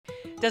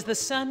Does the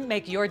sun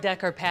make your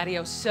deck or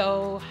patio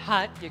so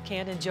hot you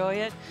can't enjoy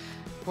it?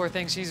 Poor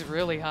thing, she's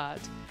really hot.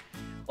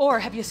 Or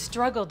have you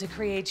struggled to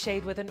create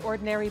shade with an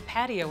ordinary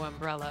patio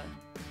umbrella?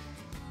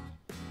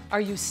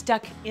 Are you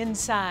stuck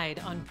inside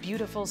on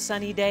beautiful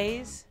sunny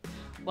days?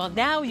 Well,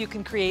 now you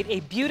can create a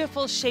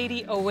beautiful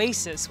shady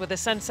oasis with a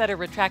SunSetter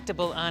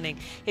retractable awning.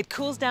 It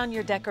cools down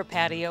your deck or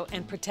patio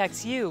and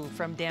protects you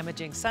from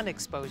damaging sun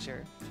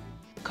exposure.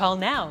 Call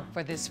now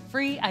for this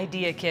free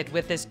idea kit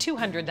with this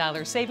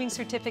 $200 savings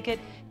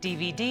certificate,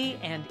 DVD,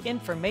 and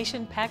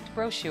information-packed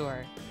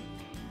brochure.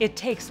 It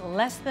takes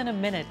less than a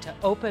minute to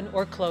open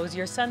or close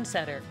your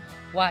SunSetter.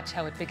 Watch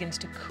how it begins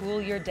to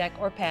cool your deck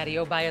or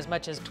patio by as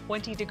much as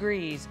 20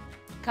 degrees.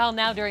 Call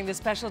now during the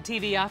special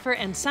TV offer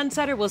and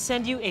SunSetter will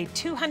send you a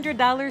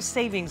 $200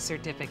 savings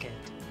certificate.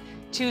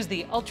 Choose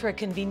the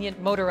ultra-convenient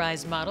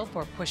motorized model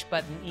for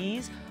push-button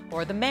ease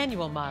or the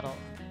manual model.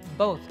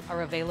 Both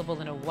are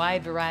available in a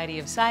wide variety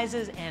of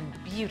sizes and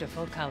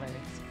beautiful colors.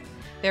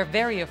 They're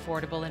very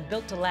affordable and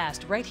built to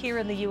last right here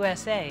in the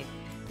USA.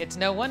 It's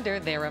no wonder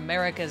they're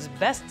America's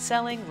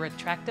best-selling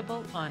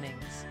retractable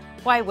awnings.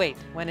 Why wait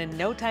when in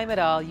no time at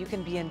all you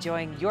can be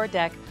enjoying your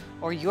deck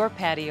or your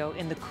patio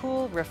in the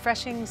cool,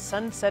 refreshing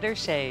SunSetter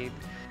shade?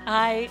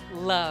 I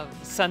love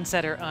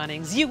SunSetter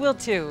awnings. You will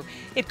too.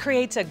 It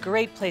creates a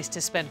great place to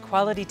spend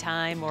quality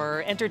time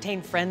or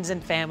entertain friends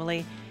and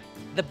family.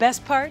 The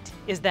best part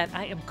is that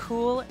I am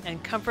cool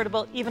and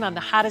comfortable even on the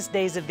hottest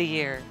days of the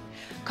year.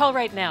 Call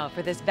right now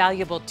for this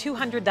valuable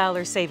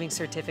 $200 savings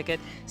certificate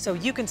so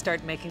you can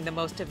start making the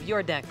most of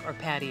your deck or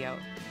patio.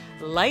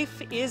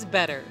 Life is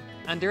better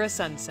under a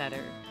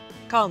SunSetter.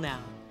 Call now.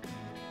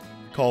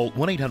 Call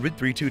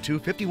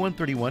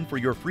 1-800-322-5131 for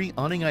your free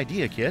awning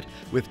idea kit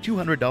with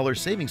 $200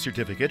 savings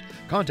certificate,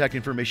 contact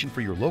information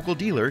for your local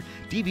dealer,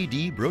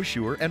 DVD,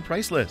 brochure, and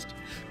price list.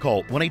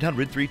 Call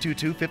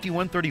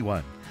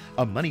 1-800-322-5131.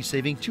 A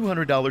money-saving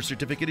 $200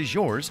 certificate is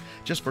yours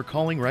just for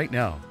calling right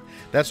now.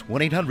 That's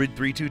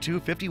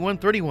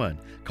 1-800-322-5131.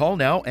 Call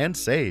now and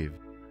save.